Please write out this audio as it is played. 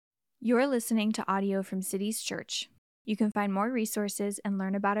You're listening to audio from Cities Church. You can find more resources and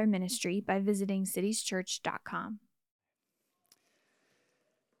learn about our ministry by visiting citieschurch.com.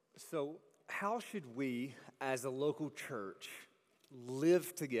 So, how should we, as a local church,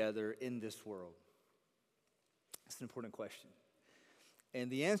 live together in this world? That's an important question. And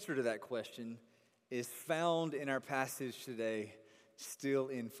the answer to that question is found in our passage today, still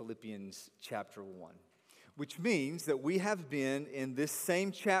in Philippians Chapter 1. Which means that we have been in this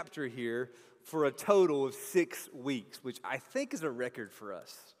same chapter here for a total of 6 weeks, which I think is a record for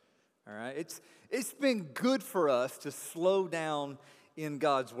us. All right, it's been good for us to slow down in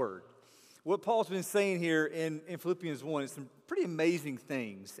God's Word. What Paul's been saying here in Philippians 1 is some pretty amazing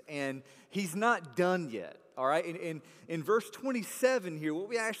things, and he's not done yet. All right, in verse 27 here, what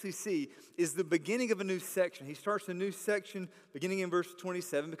we actually see is the beginning of a new section. He starts a new section beginning in verse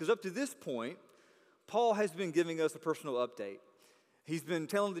 27, because up to this point, Paul has been giving us a personal update. He's been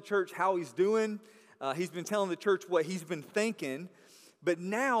telling the church how he's doing. He's been telling the church what he's been thinking. But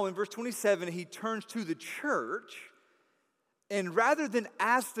now in verse 27, he turns to the church. And rather than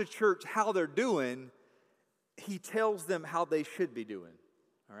ask the church how they're doing, he tells them how they should be doing.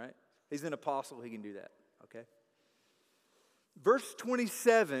 All right? He's an apostle. He can do that. Okay? Verse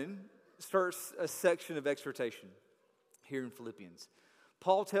 27 starts a section of exhortation here in Philippians.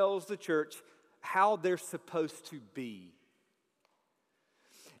 Paul tells the church how they're supposed to be.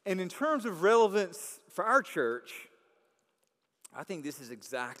 And in terms of relevance for our church, I think this is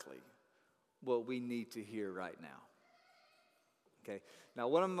exactly what we need to hear right now. Okay, now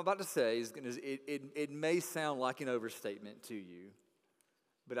what I'm about to say is it may sound like an overstatement to you,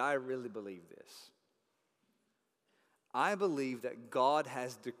 but I really believe this. I believe that God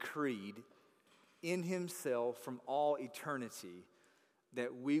has decreed in himself from all eternity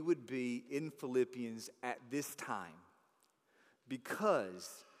that we would be in Philippians at this time,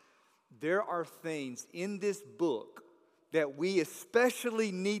 because there are things in this book that we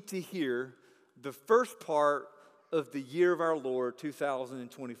especially need to hear the first part of the year of our Lord,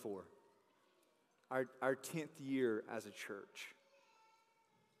 2024, our 10th year as a church.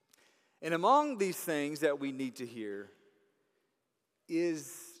 And among these things that we need to hear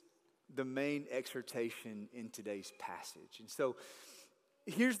is the main exhortation in today's passage. And so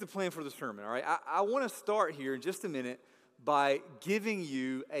here's the plan for the sermon, all right? I want to start here in just a minute by giving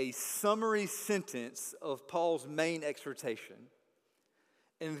you a summary sentence of Paul's main exhortation.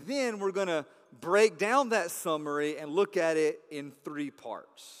 And then we're going to break down that summary and look at it in 3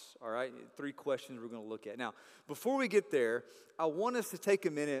 parts, all right? 3 questions we're going to look at. Now, before we get there, I want us to take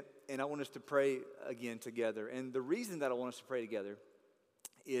a minute and I want us to pray again together. And the reason that I want us to pray together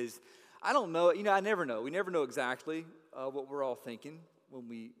is, I don't know, I never know. We never know exactly what we're all thinking when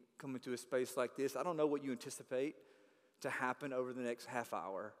we come into a space like this. I don't know what you anticipate to happen over the next half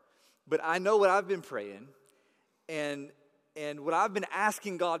hour, but I know what I've been praying and what I've been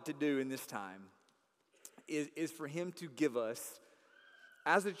asking God to do in this time is for him to give us,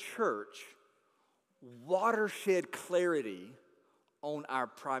 as a church, watershed clarity on our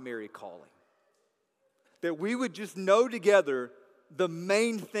primary calling. That we would just know together the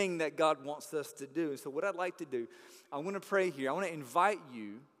main thing that God wants us to do. So what I'd like to do, I want to pray here. I want to invite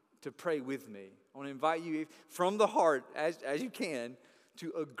you to pray with me. I want to invite you from the heart, as you can,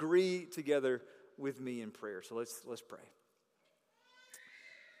 to agree together with me in prayer. So let's pray.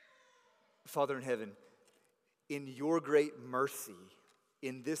 Father in heaven, in your great mercy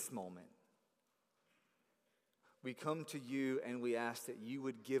in this moment, we come to you and we ask that you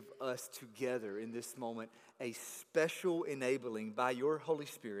would give us together in this moment a special enabling by your Holy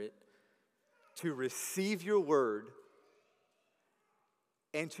Spirit to receive your word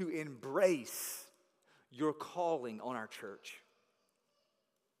and to embrace your calling on our church.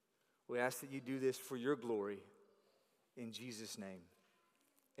 We ask that you do this for your glory. In Jesus' name,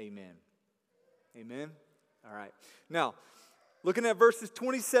 amen. Amen? All right. Now, looking at verses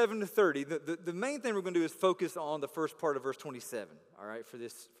 27 to 30, the main thing we're going to do is focus on the first part of verse 27, all right, for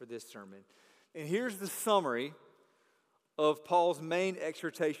this sermon. And here's the summary of Paul's main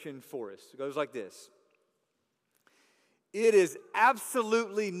exhortation for us. It goes like this. It is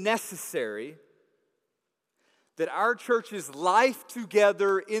absolutely necessary that our church's life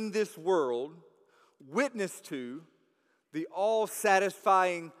together in this world witness to the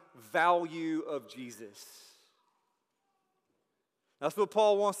all-satisfying value of Jesus. That's what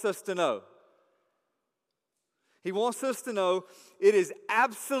Paul wants us to know. He wants us to know it is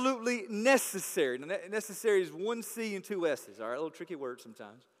absolutely necessary. Now, necessary is 1 C and 2 S's. All right, a little tricky word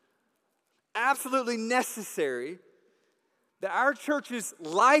sometimes. Absolutely necessary that our church's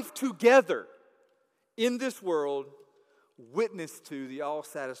life together in this world witness to the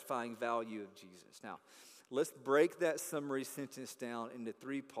all-satisfying value of Jesus. Now, let's break that summary sentence down into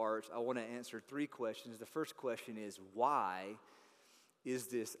 3 parts. I want to answer 3 questions. The first question is, why is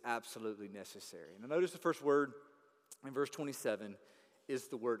this absolutely necessary? Now, notice the first word in verse 27 is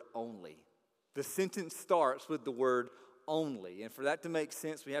the word only. The sentence starts with the word only. And for that to make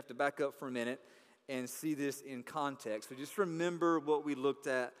sense, we have to back up for a minute and see this in context. So just remember what we looked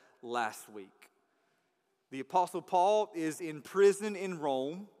at last week. The Apostle Paul is in prison in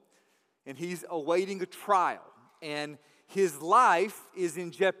Rome, and he's awaiting a trial. And his life is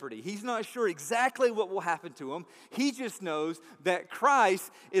in jeopardy. He's not sure exactly what will happen to him. He just knows that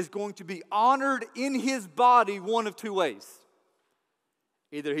Christ is going to be honored in his body one of 2 ways.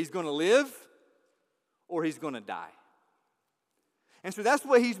 Either he's going to live or he's going to die. And so that's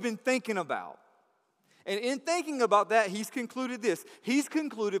what he's been thinking about. And in thinking about that, he's concluded this.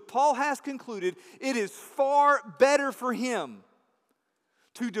 Paul has concluded, it is far better for him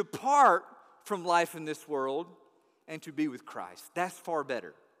to depart from life in this world and to be with Christ. That's far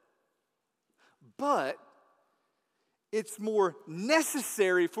better. But it's more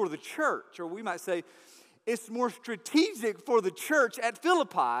necessary for the church, or we might say it's more strategic for the church at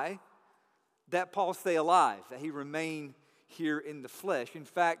Philippi that Paul stay alive, that he remain here in the flesh. In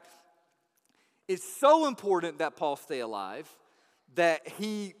fact, it's so important that Paul stay alive that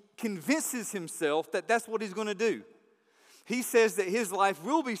he convinces himself that that's what he's going to do. He says that his life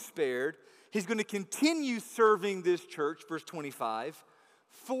will be spared. He's going to continue serving this church, verse 25,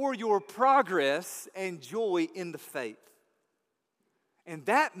 for your progress and joy in the faith. And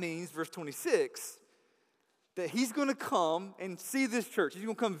that means, verse 26, that he's going to come and see this church. He's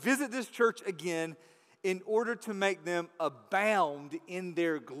going to come visit this church again in order to make them abound in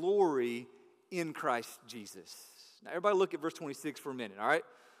their glory in Christ Jesus. Now, everybody look at verse 26 for a minute, all right?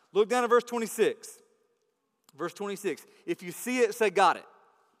 Look down at verse 26. Verse 26. If you see it, say, got it.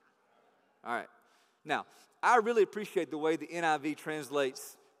 All right. Now, I really appreciate the way the NIV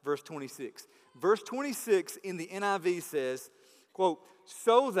translates verse 26. Verse 26 in the NIV says, quote,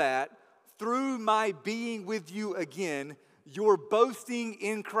 so that through my being with you again, your boasting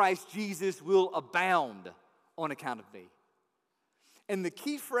in Christ Jesus will abound on account of me. And the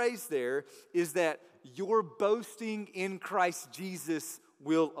key phrase there is that your boasting in Christ Jesus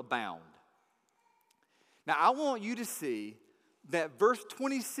will abound. Now, I want you to see that verse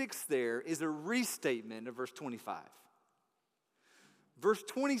 26 there is a restatement of verse 25. Verse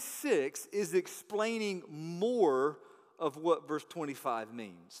 26 is explaining more of what verse 25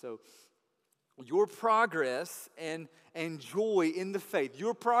 means. So, your progress and joy in the faith,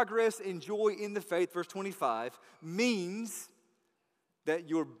 your progress and joy in the faith, verse 25, means that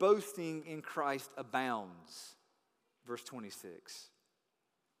your boasting in Christ abounds, verse 26.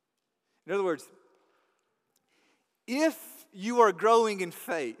 In other words, if you are growing in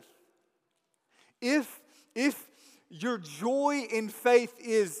faith, if your joy in faith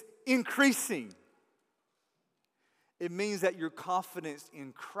is increasing, it means that your confidence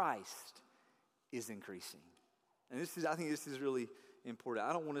in Christ is increasing. And I think this is really important.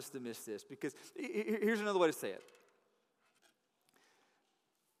 I don't want us to miss this, because here's another way to say it.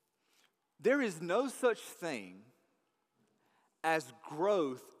 There is no such thing as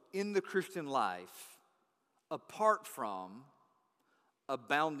growth in the Christian life apart from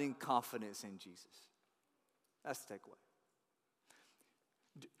abounding confidence in Jesus. That's the takeaway.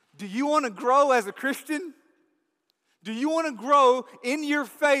 Do you want to grow as a Christian? Do you want to grow in your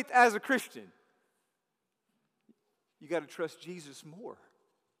faith as a Christian? You got to trust Jesus more.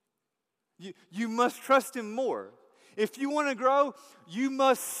 You must trust him more. If you want to grow, you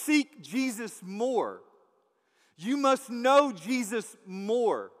must seek Jesus more. You must know Jesus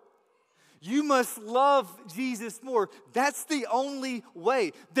more. You must love Jesus more. That's the only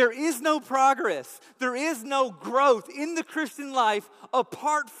way. There is no progress. There is no growth in the Christian life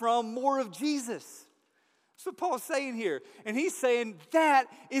apart from more of Jesus. That's what Paul's saying here. And he's saying that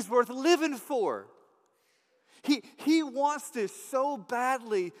is worth living for. He wants this so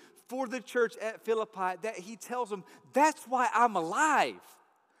badly for the church at Philippi that he tells them, that's why I'm alive.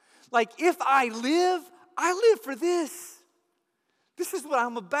 Like, if I live for this. This is what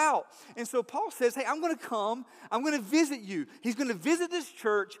I'm about. And so Paul says, hey, I'm going to come. I'm going to visit you. He's going to visit this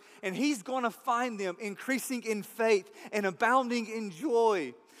church, and he's going to find them increasing in faith and abounding in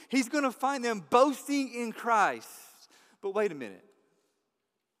joy. He's going to find them boasting in Christ. But wait a minute.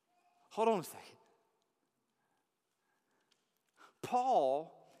 Hold on a second.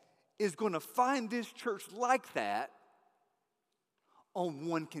 Paul is going to find this church like that on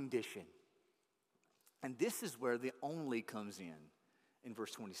one condition. And this is where the only comes in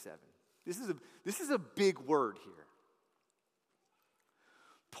verse 27. This is a big word here.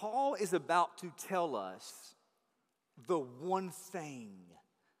 Paul is about to tell us the one thing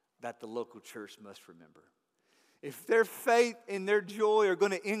that the local church must remember. If their faith and their joy are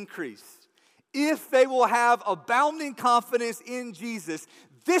going to increase, if they will have abounding confidence in Jesus,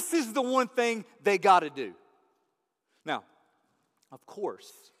 this is the one thing they got to do. Now, of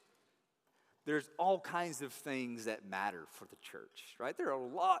course, there's all kinds of things that matter for the church, right? There are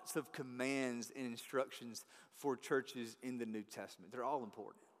lots of commands and instructions for churches in the New Testament. They're all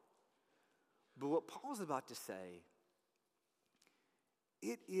important. But what Paul's about to say,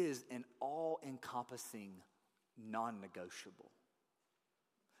 it is an all-encompassing non-negotiable.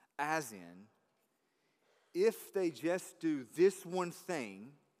 As in, if they just do this one thing,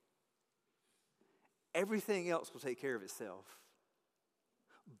 everything else will take care of itself.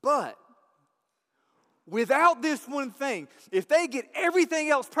 But without this one thing, if they get everything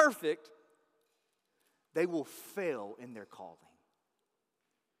else perfect, they will fail in their calling.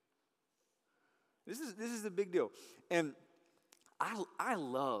 This is a big deal. And I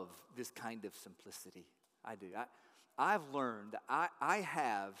love this kind of simplicity. I do. I've learned that I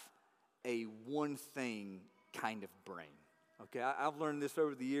have a one thing kind of brain. Okay, I've learned this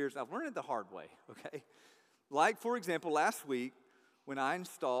over the years. I've learned it the hard way, okay? Like, for example, last week when I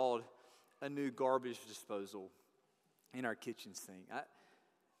installed a new garbage disposal in our kitchen sink.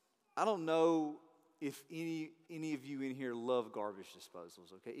 I don't know if any of you in here love garbage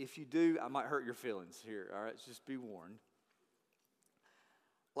disposals, okay? If you do, I might hurt your feelings here, all right? Just be warned.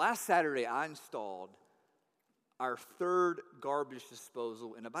 Last Saturday, I installed our third garbage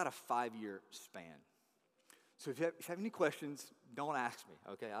disposal in about a 5-year span. So if you have any questions, don't ask me,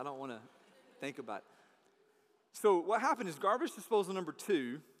 okay? I don't want to think about it. So what happened is garbage disposal number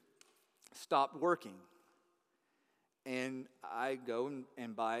 2 stopped working. And I go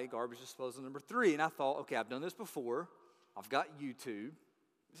and buy garbage disposal number 3. And I thought, okay, I've done this before. I've got YouTube.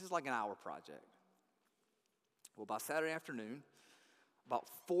 This is like an hour project. Well, by Saturday afternoon, about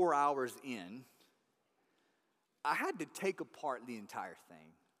 4 hours in, I had to take apart the entire thing.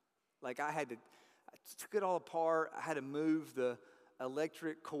 Like I took it all apart. I had to move the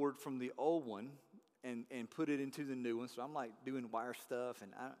electric cord from the old one and put it into the new one. So I'm like doing wire stuff,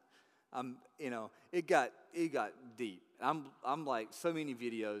 and it got deep. I'm like so many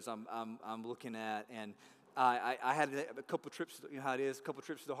videos I'm looking at, and I had a couple trips. You know how it is, a couple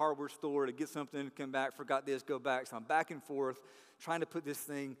trips to the hardware store to get something, come back, forgot this, go back. So I'm back and forth trying to put this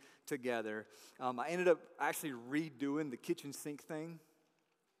thing together. I ended up actually redoing the kitchen sink thing,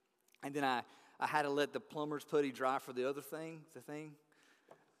 and then I had to let the plumber's putty dry for the other thing,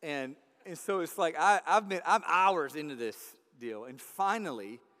 and so it's like I'm hours into this deal, and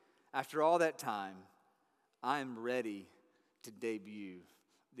finally, after all that time, I'm ready to debut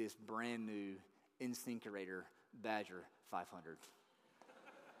this brand new InSinkerator Badger 500.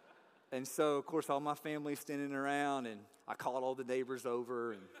 And so, of course, all my family's standing around, and I called all the neighbors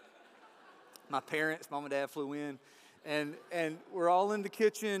over, and my parents, mom and dad flew in, and we're all in the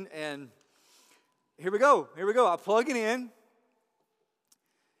kitchen, and here we go. I plug it in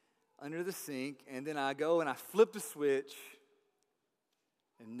under the sink, and then I go and I flip the switch,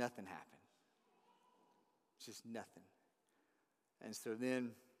 and nothing happened. Just nothing. And so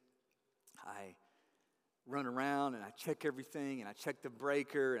then I run around and I check everything, and I check the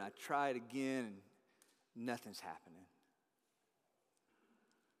breaker, and I try it again, and nothing's happening.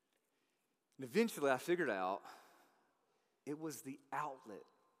 And eventually I figured out it was the outlet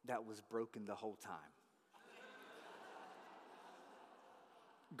that was broken the whole time.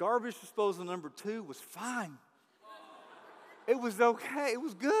 Garbage disposal number 2 was fine. It was okay. It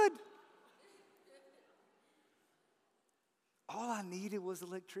was good. All I needed was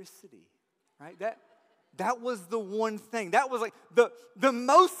electricity, right? That was the one thing. That was like the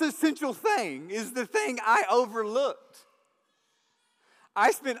most essential thing is the thing I overlooked.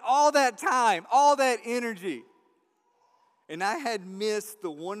 I spent all that time, all that energy, and I had missed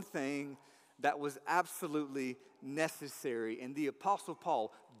the one thing that was absolutely necessary. And the Apostle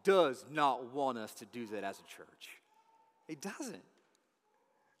Paul does not want us to do that as a church. He doesn't.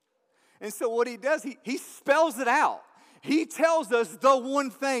 And so what he does, he spells it out. He tells us the one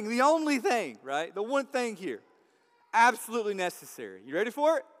thing, the only thing, right? The one thing here. Absolutely necessary. You ready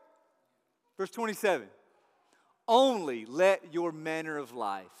for it? Verse 27. Only let your manner of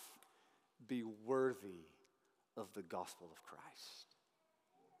life be worthy of the gospel of Christ.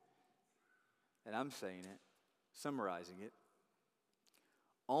 And I'm saying it, summarizing it.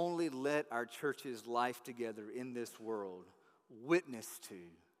 Only let our church's life together in this world witness to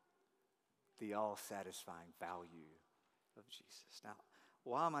the all-satisfying value of Jesus. Now,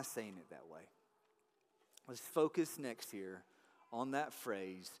 why am I saying it that way? Let's focus next here on that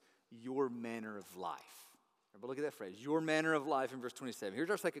phrase, your manner of life. But look at that phrase, your manner of life in verse 27. Here's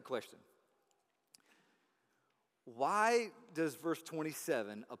our second question. Why does verse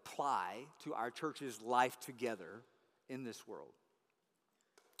 27 apply to our church's life together in this world?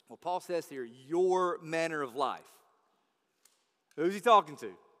 Well, Paul says here, your manner of life. Who's he talking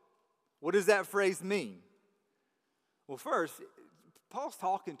to? What does that phrase mean? Well, first, Paul's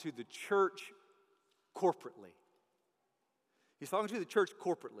talking to the church corporately. He's talking to the church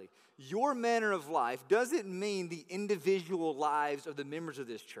corporately. Your manner of life doesn't mean the individual lives of the members of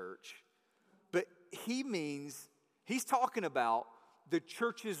this church, but he's talking about the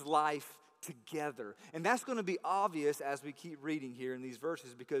church's life together. And that's going to be obvious as we keep reading here in these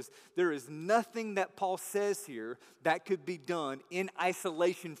verses, because there is nothing that Paul says here that could be done in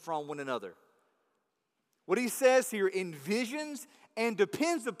isolation from one another. What he says here envisions and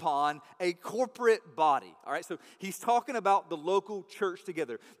depends upon a corporate body. All right, so he's talking about the local church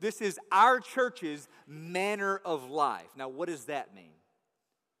together. This is our church's manner of life. Now, what does that mean?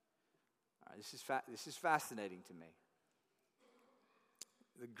 All right, this is fascinating to me.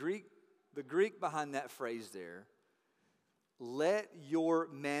 The Greek behind that phrase there, let your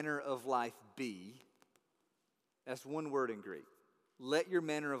manner of life be, that's one word in Greek. Let your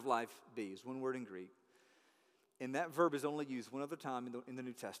manner of life be is one word in Greek. And that verb is only used one other time in the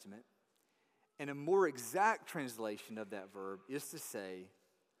New Testament. And a more exact translation of that verb is to say,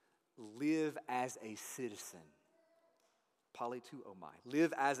 live as a citizen. Politeuomai.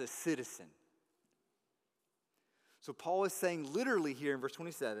 Live as a citizen. So Paul is saying literally here in verse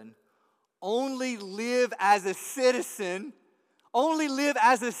 27, only live as a citizen,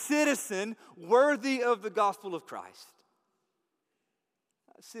 worthy of the gospel of Christ.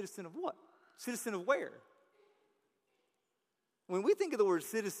 A citizen of what? Citizen of where? When we think of the word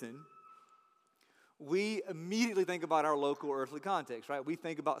citizen, we immediately think about our local earthly context, right? We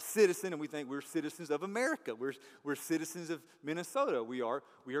think about citizen and we think we're citizens of America. We're citizens of Minnesota. We are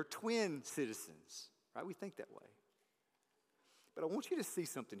twin citizens, right? We think that way. But I want you to see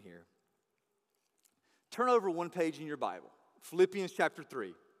something here. Turn over one page in your Bible, Philippians Chapter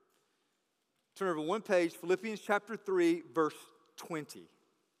 3. Turn over one page, Philippians Chapter 3, verse 20.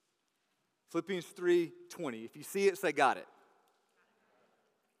 Philippians 3:20. If you see it, say got it.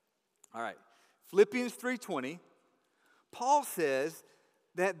 All right. Philippians 3:20. Paul says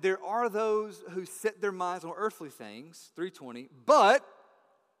that there are those who set their minds on earthly things, 3:20, but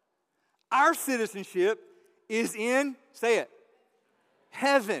our citizenship is in, say it,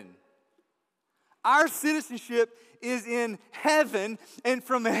 heaven. Our citizenship is in heaven, and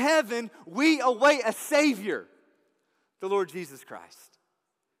from heaven we await a Savior, the Lord Jesus Christ.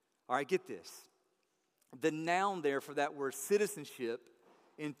 All right, get this. The noun there for that word citizenship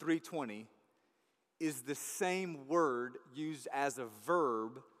in 3:20 is the same word used as a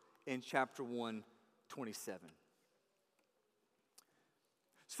verb in chapter 1:27.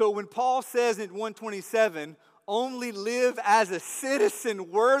 So when Paul says in 1:27, only live as a citizen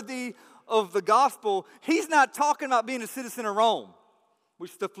worthy of the gospel, he's not talking about being a citizen of Rome,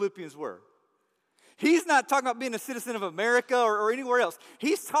 which the Philippians were. He's not talking about being a citizen of America or anywhere else.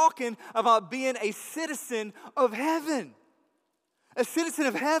 He's talking about being a citizen of heaven. A citizen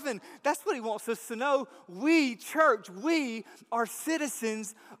of heaven. That's what he wants us to know. We, church, we are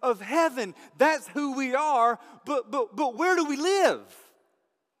citizens of heaven. That's who we are. But where do we live?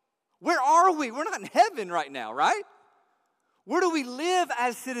 Where are we? We're not in heaven right now, right? Where do we live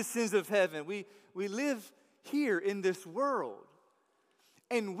as citizens of heaven? We live here in this world.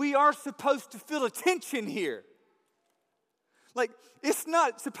 And we are supposed to feel attention here. Like, it's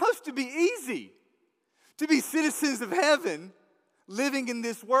not supposed to be easy to be citizens of heaven living in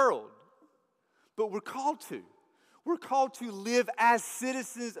this world. But we're called to. We're called to live as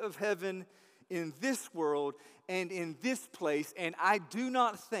citizens of heaven in this world and in this place. And I do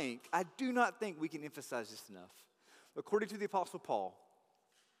not think we can emphasize this enough. According to the Apostle Paul,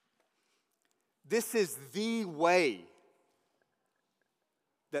 this is the way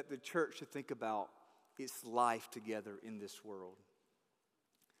that the church should think about its life together in this world.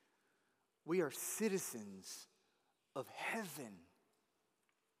 We are citizens of heaven.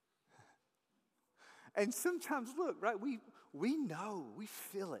 And sometimes, look, right, we know, we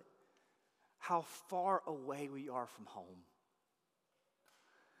feel it, how far away we are from home.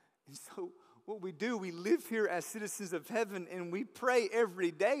 And so what we do, we live here as citizens of heaven and we pray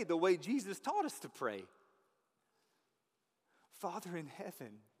every day the way Jesus taught us to pray. Father in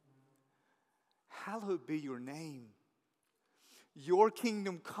heaven, hallowed be your name. Your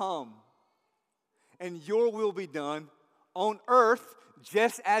kingdom come and your will be done on earth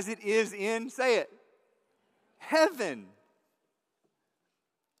just as it is in, say it, heaven.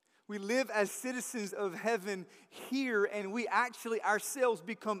 We live as citizens of heaven here, and we actually ourselves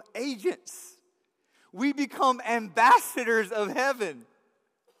become agents. We become ambassadors of heaven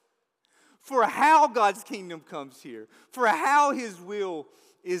for how God's kingdom comes here, for how His will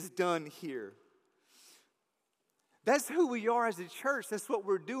is done here. That's who we are as a church. That's what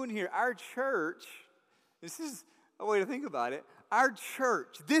we're doing here. Our church, this is a way to think about it. Our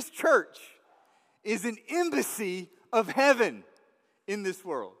church, this church, is an embassy of heaven in this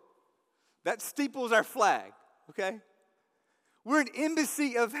world. That steeples our flag, okay? We're an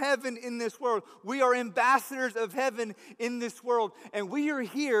embassy of heaven in this world. We are ambassadors of heaven in this world. And we are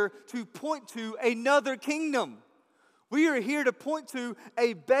here to point to another kingdom. We are here to point to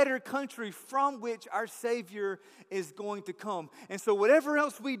a better country from which our Savior is going to come. And so whatever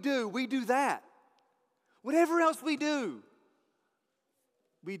else we do that. Whatever else we do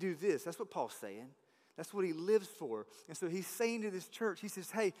this. That's what Paul's saying. That's what he lives for. And so he's saying to this church, he says,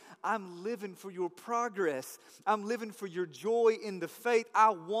 hey, I'm living for your progress. I'm living for your joy in the faith. I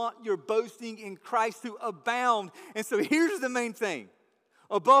want your boasting in Christ to abound. And so here's the main thing.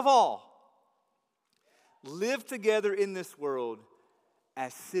 Above all, live together in this world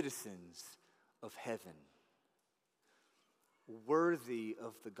as citizens of heaven, worthy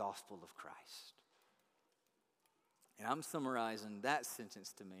of the gospel of Christ. And I'm summarizing that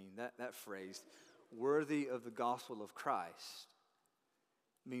sentence to mean, that phrase, worthy of the gospel of Christ,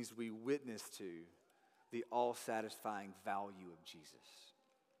 means we witness to the all-satisfying value of Jesus.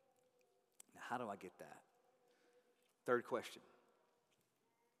 Now, how do I get that? Third question.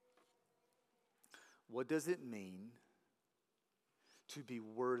 What does it mean to be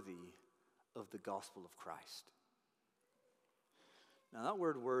worthy of the gospel of Christ? Now, that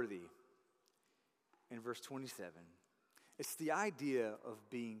word worthy in verse 27, it's the idea of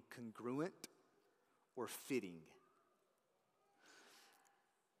being congruent or fitting.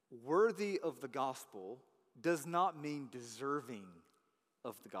 Worthy of the gospel does not mean deserving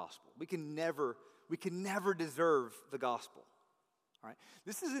of the gospel. We can never deserve the gospel. All right?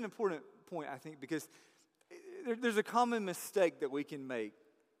 This is an important point, I think, because there's a common mistake that we can make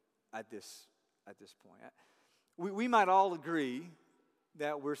at this point. We might all agree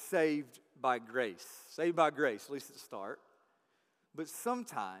that we're saved by grace. Saved by grace, at least at the start. But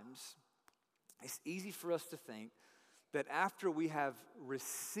sometimes it's easy for us to think that after we have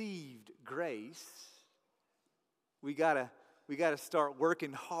received grace, we gotta start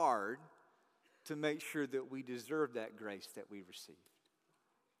working hard to make sure that we deserve that grace that we received.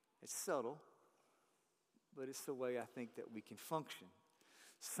 It's subtle, but it's the way I think that we can function.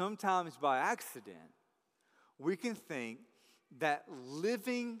 Sometimes by accident, we can think that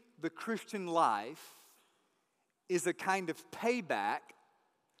living the Christian life is a kind of payback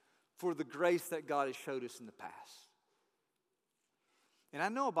for the grace that God has showed us in the past. And I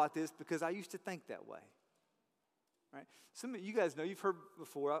know about this because I used to think that way. Right? Some of you guys know, you've heard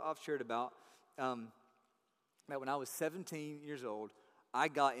before, I've shared about that when I was 17 years old, I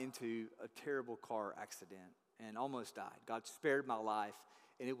got into a terrible car accident and almost died. God spared my life,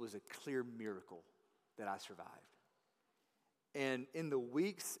 and it was a clear miracle that I survived. And in the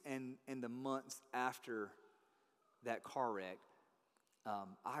weeks and the months after that car wreck,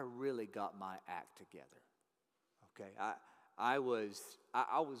 I really got my act together. Okay, I was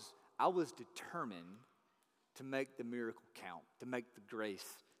determined to make the miracle count, to make the grace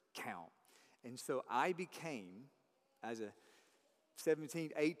count. And so I became, as a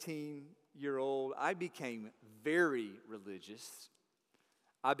 17, 18-year-old, I became very religious.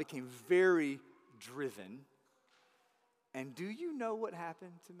 I became very driven. And do you know what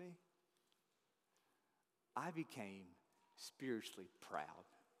happened to me? I became spiritually proud.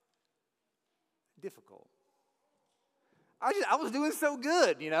 Difficult. I was doing so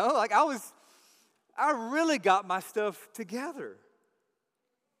good, you know? Like I really got my stuff together.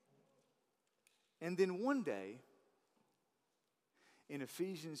 And then one day, in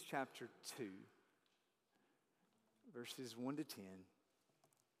Ephesians Chapter 2, verses 1 to 10,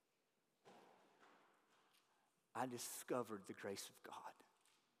 I discovered the grace of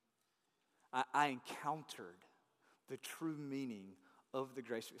God. I encountered the true meaning of the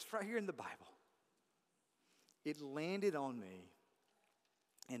grace. It's right here in the Bible. It landed on me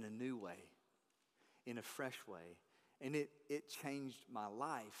in a new way, in a fresh way, and it changed my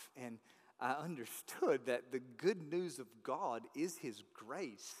life. And I understood that the good news of God is His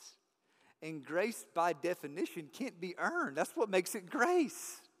grace. And grace, by definition, can't be earned. That's what makes it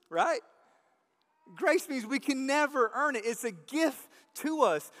grace, right? Grace means we can never earn it. It's a gift to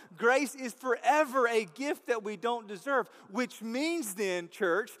us. Grace is forever a gift that we don't deserve, which means then,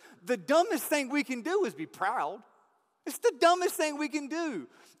 church, the dumbest thing we can do is be proud. It's the dumbest thing we can do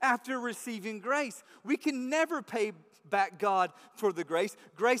after receiving grace. We can never pay back God for the grace.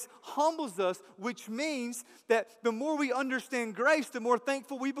 Grace humbles us, which means that the more we understand grace, the more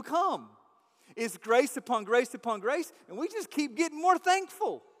thankful we become. It's grace upon grace upon grace, and we just keep getting more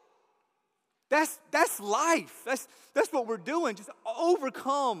thankful. That's life. That's what we're doing, just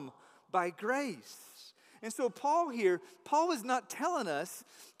overcome by grace. And so Paul is not telling us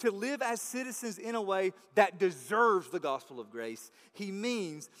to live as citizens in a way that deserves the gospel of grace. He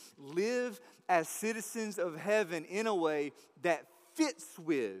means live as citizens of heaven in a way that fits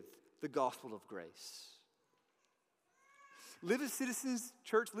with the gospel of grace. Live as citizens,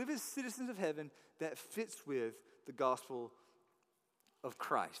 church, live as citizens of heaven that fits with the gospel of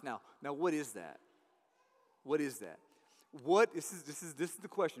Christ. Now what is that? What is that? This is the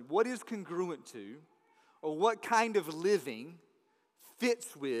question. What is congruent to, or what kind of living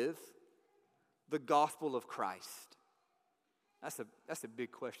fits with the gospel of Christ? That's a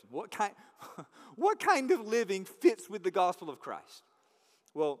big question. What kind of living fits with the gospel of Christ?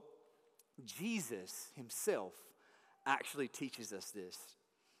 Well, Jesus himself actually teaches us this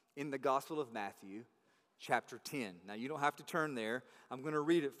in the Gospel of Matthew, chapter 10. Now, you don't have to turn there. I'm going to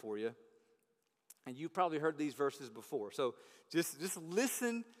read it for you. And you've probably heard these verses before. So just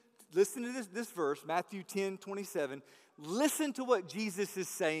listen to this verse, Matthew 10:27. Listen to what Jesus is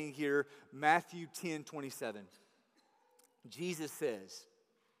saying here, Matthew 10:27. Jesus says,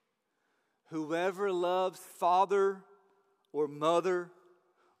 "Whoever loves father or mother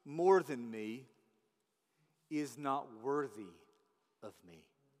more than me is not worthy of me.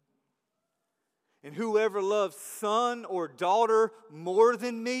 And whoever loves son or daughter more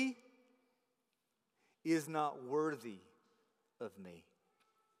than me is not worthy of me."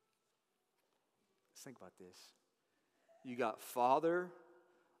 Let's think about this. You got father,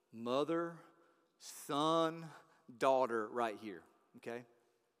 mother, son, daughter right here, okay?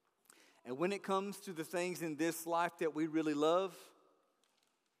 And when it comes to the things in this life that we really love,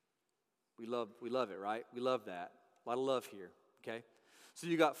 we love it, right? We love that. A lot of love here, okay? So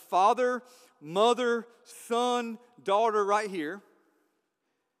you got father, mother, son, daughter right here.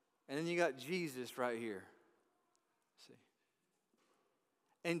 And then you got Jesus right here. See?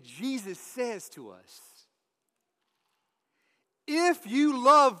 And Jesus says to us, if you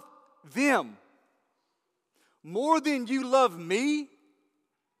love them more than you love me,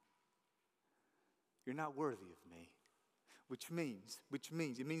 you're not worthy of me. Which means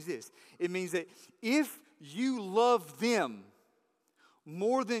this. It means that if you love them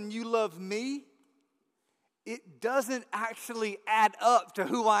more than you love me, it doesn't actually add up to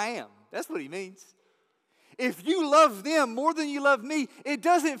who I am. That's what he means. If you love them more than you love me, it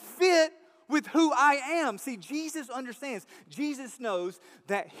doesn't fit with who I am. See, Jesus understands. Jesus knows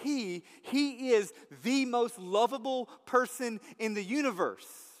that he is the most lovable person in the universe.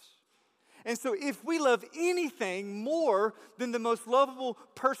 And so if we love anything more than the most lovable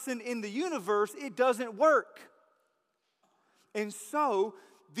person in the universe, it doesn't work. And so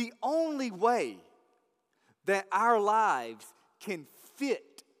the only way that our lives can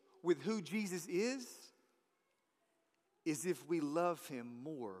fit with who Jesus is if we love him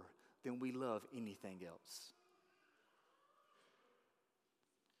more than we love anything else.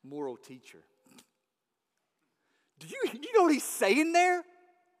 Moral teacher. Do you know what he's saying there?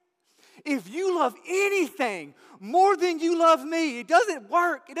 If you love anything more than you love me, it doesn't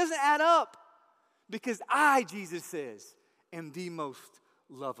work. It doesn't add up. Because I, Jesus says, am the most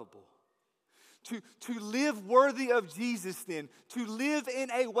lovable. To live worthy of Jesus then, to live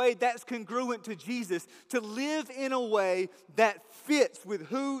in a way that's congruent to Jesus, to live in a way that fits with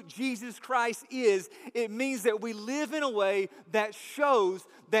who Jesus Christ is, it means that we live in a way that shows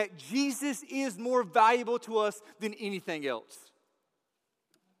that Jesus is more valuable to us than anything else.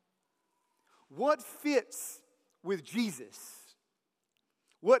 What fits with Jesus?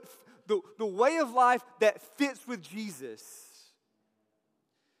 What the way of life that fits with Jesus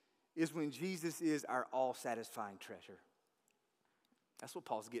is when Jesus is our all-satisfying treasure. That's what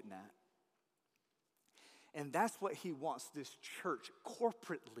Paul's getting at. And that's what he wants this church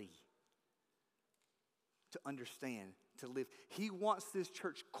corporately to understand, to live. He wants this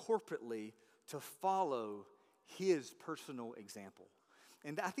church corporately to follow his personal example.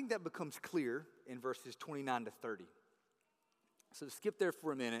 And I think that becomes clear in verses 29 to 30. So skip there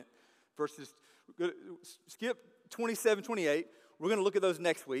for a minute. Skip 27, 28. We're going to look at those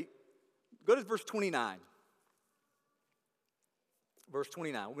next week. Go to verse 29. Verse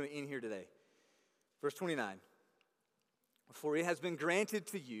 29. We're going to end here today. Verse 29. For it has been granted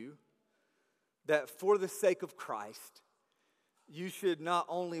to you that for the sake of Christ, you should not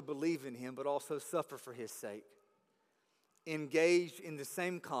only believe in him, but also suffer for his sake. engaged in the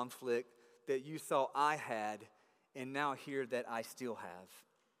same conflict that you saw I had and now hear that I still have.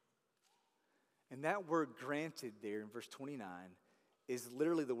 And that word granted there in verse 29 is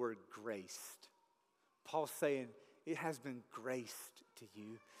literally the word graced. Paul's saying, it has been graced to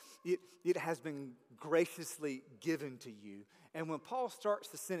you. It has been graciously given to you. And when Paul starts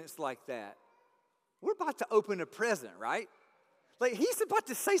the sentence like that, we're about to open a present, right? Like he's about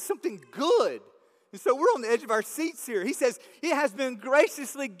to say something good. And so we're on the edge of our seats here. He says, it has been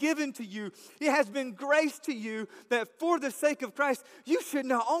graciously given to you. It has been grace to you that for the sake of Christ, you should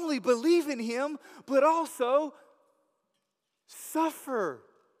not only believe in him, but also suffer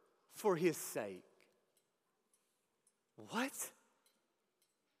for his sake. What?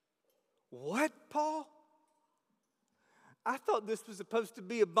 What, Paul? I thought this was supposed to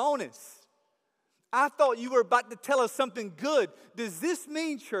be a bonus. I thought you were about to tell us something good. Does this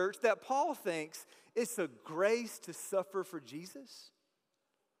mean, church, that Paul thinks it's a grace to suffer for Jesus?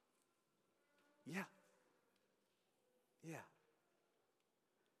 Yeah. Yeah.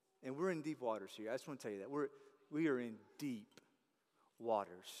 And we're in deep waters here. I just want to tell you that. We are in deep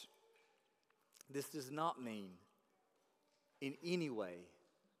waters. This does not mean in any way,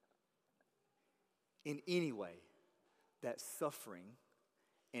 that suffering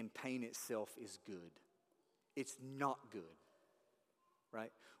and pain itself is good. It's not good,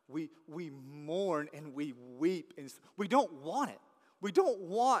 right? We mourn and we weep, and we don't want it. We don't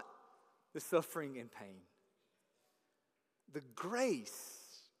want the suffering and pain. The grace,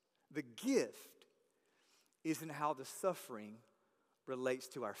 the gift, isn't how the suffering relates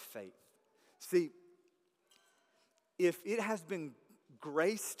to our faith. See, if it has been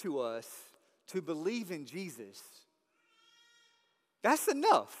grace to us to believe in Jesus, that's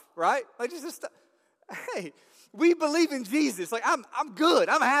enough, right? Like just hey, we believe in Jesus. Like I'm good.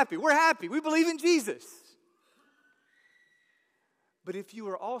 I'm happy. We're happy. We believe in Jesus. But if you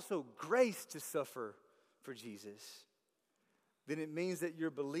are also graced to suffer for Jesus, then it means that you're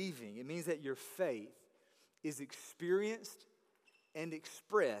believing. It means that your faith is experienced and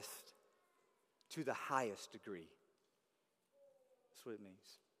expressed to the highest degree. That's what it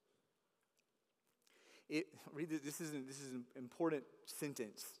means. This is an important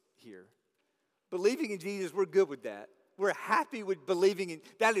sentence here. Believing in Jesus, we're good with that. We're happy with believing in,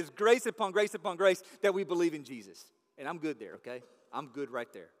 that is grace upon grace upon grace that we believe in Jesus. And I'm good there, okay? I'm good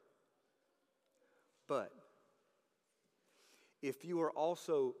right there. But if you are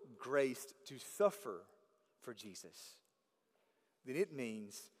also graced to suffer for Jesus, then it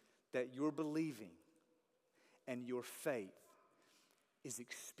means that your believing and your faith is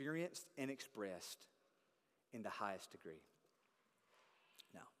experienced and expressed in the highest degree.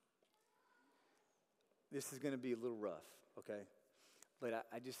 Now, this is going to be a little rough, okay? But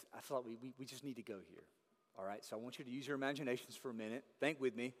I feel like we just need to go here, all right? So I want you to use your imaginations for a minute. Think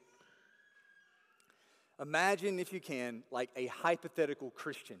with me. Imagine, if you can, like a hypothetical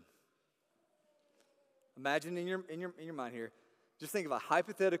Christian. Imagine in your mind here, just think of a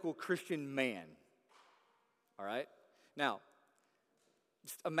hypothetical Christian man, all right? Now,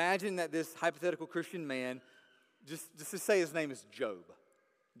 just imagine that this hypothetical Christian man, just to say his name is Job.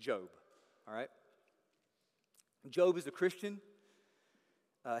 Job, all right? Job is a Christian.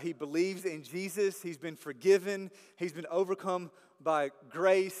 He believes in Jesus. He's been forgiven. He's been overcome by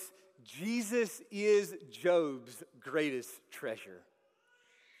grace. Jesus is Job's greatest treasure.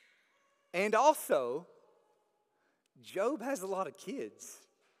 And also, Job has a lot of kids.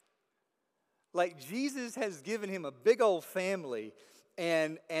 Like Jesus has given him a big old family,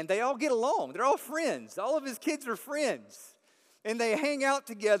 and they all get along. They're all friends. All of his kids are friends. And they hang out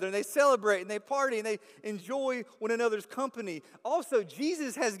together, and they celebrate, and they party, and they enjoy one another's company. Also,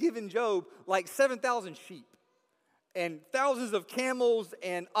 Jesus has given Job like 7,000 sheep and thousands of camels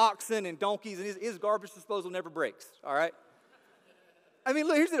and oxen and donkeys, and his garbage disposal never breaks, all right? I mean,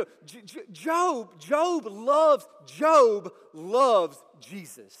 look, here's the deal. Job loves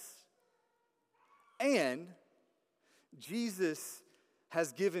Jesus. And Jesus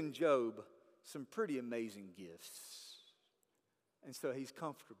has given Job some pretty amazing gifts. And so he's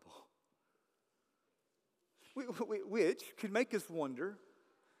comfortable. Which could make us wonder,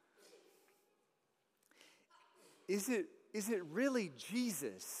 is it really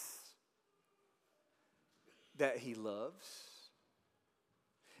Jesus that he loves?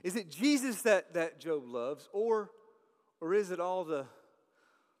 Is it Jesus that Job loves? Or is it all the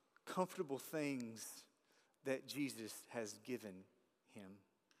comfortable things that Jesus has given him?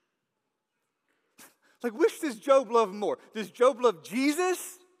 Like, which does Job love more? Does Job love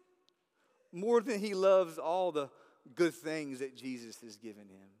Jesus more than he loves all the good things that Jesus has given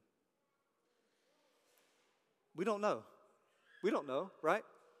him? We don't know. We don't know, right?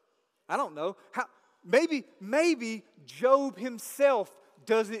 I don't know. How? Maybe Job himself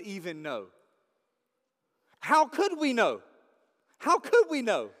doesn't even know. How could we know? How could we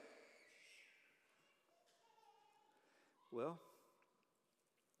know? Well,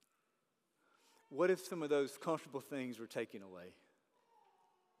 what if some of those comfortable things were taken away?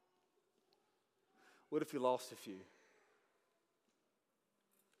 What if you lost a few?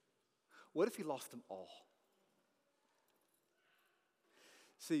 What if you lost them all?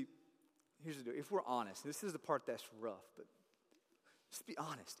 See, here's the deal. If we're honest, this is the part that's rough, but just be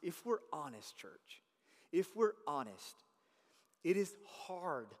honest. If we're honest, church, if we're honest, it is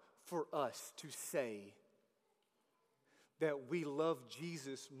hard for us to say that we love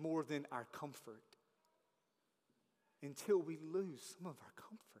Jesus more than our comfort until we lose some of our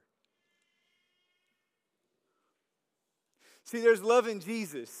comfort. See, there's love in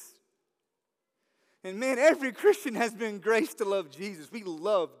Jesus. And man, every Christian has been graced to love Jesus. We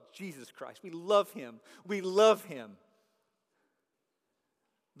love Jesus Christ. We love him. We love him.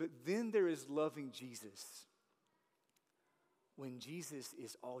 But then there is loving Jesus when Jesus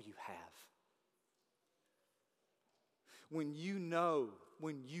is all you have. When you know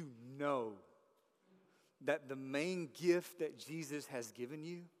that the main gift that Jesus has given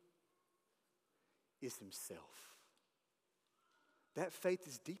you is himself. That faith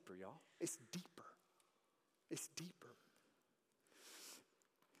is deeper, y'all. It's deeper. It's deeper.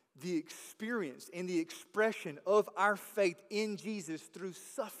 The experience and the expression of our faith in Jesus through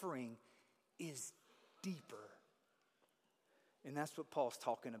suffering is deeper. And that's what Paul's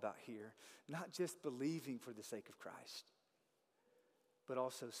talking about here. Not just believing for the sake of Christ, but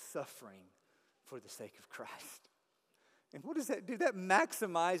also suffering for the sake of Christ. And what does that do? That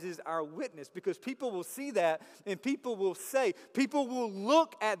maximizes our witness, because people will see that and people will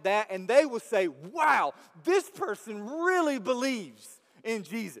look at that and they will say, wow, this person really believes in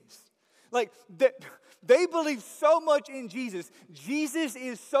Jesus. Like, they believe so much in Jesus. Jesus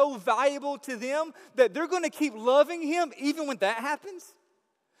is so valuable to them that they're going to keep loving him even when that happens.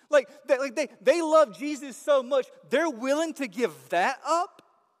 They love Jesus so much, they're willing to give that up.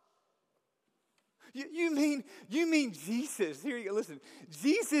 You mean Jesus? Here you go, listen.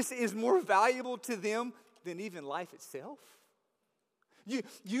 Jesus is more valuable to them than even life itself?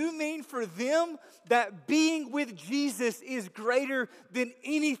 You mean for them that being with Jesus is greater than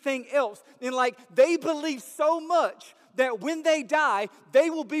anything else? And they believe so much that when they die, they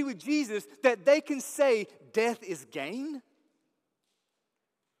will be with Jesus, that they can say death is gain?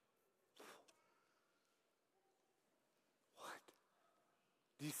 What?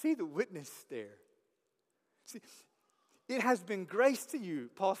 Do you see the witness there? See, it has been graced to you,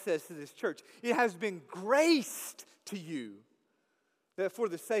 Paul says to this church. It has been graced to you that for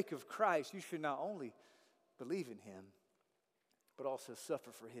the sake of Christ, you should not only believe in him, but also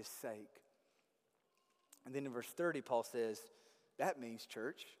suffer for his sake. And then in verse 30, Paul says, that means,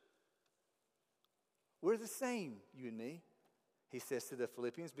 church, we're the same, you and me, he says to the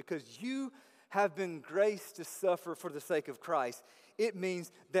Philippians, because you have been graced to suffer for the sake of Christ. It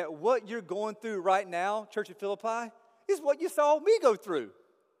means that what you're going through right now, Church of Philippi, is what you saw me go through.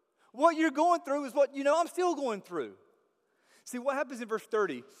 What you're going through is what I'm still going through. See, what happens in verse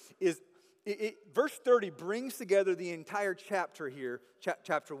 30 is, verse 30 brings together the entire chapter here,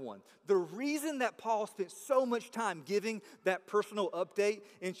 chapter 1. The reason that Paul spent so much time giving that personal update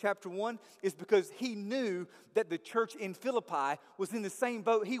in chapter 1 is because he knew that the church in Philippi was in the same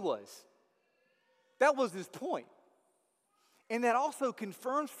boat he was. That was his point. And that also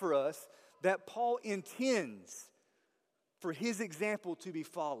confirms for us that Paul intends for his example to be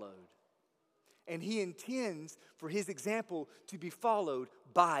followed. And he intends for his example to be followed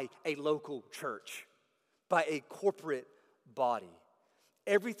by a local church, by a corporate body.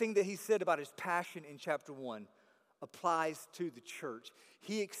 Everything that he said about his passion in chapter 1 applies to the church.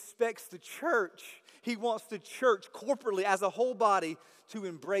 He expects the church, he wants the church corporately as a whole body to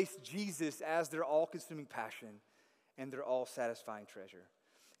embrace Jesus as their all-consuming passion and their all-satisfying treasure.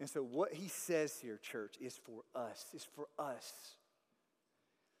 And so what he says here, church, is for us. It's for us.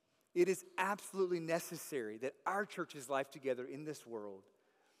 It is absolutely necessary that our church's life together in this world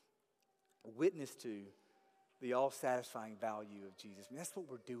witness to the all-satisfying value of Jesus. I mean, that's what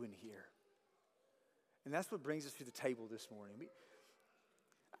we're doing here. And that's what brings us to the table this morning.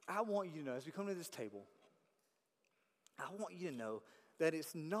 I want you to know, as we come to this table, I want you to know that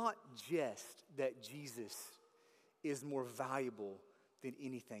it's not just that Jesus is more valuable than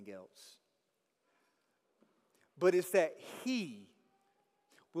anything else, but it's that he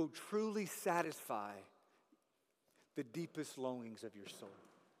will truly satisfy the deepest longings of your soul.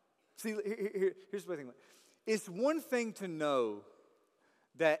 See, here's what I think. It's one thing to know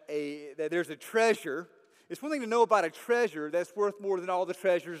that there's a treasure. It's one thing to know about a treasure that's worth more than all the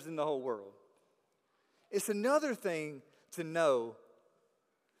treasures in the whole world. It's another thing to know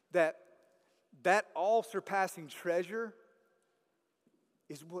that all-surpassing treasure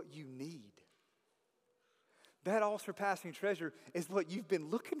is what you need. That all-surpassing treasure is what you've been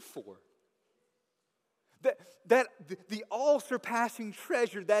looking for. The all-surpassing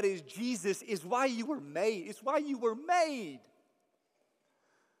treasure that is Jesus is why you were made. It's why you were made.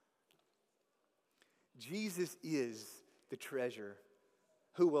 Jesus is the treasure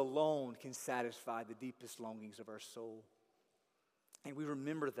who alone can satisfy the deepest longings of our soul. And we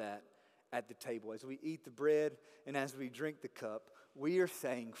remember that at the table. As we eat the bread and as we drink the cup, we are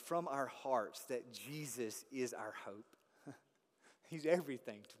saying from our hearts that Jesus is our hope. He's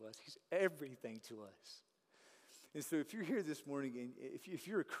everything to us. He's everything to us. And so if you're here this morning and if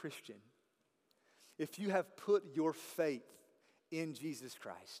you're a Christian, if you have put your faith in Jesus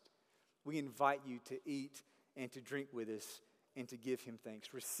Christ, we invite you to eat and to drink with us and to give him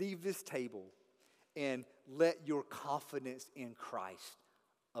thanks. Receive this table and let your confidence in Christ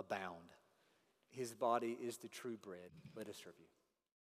abound. His body is the true bread. Let us serve you.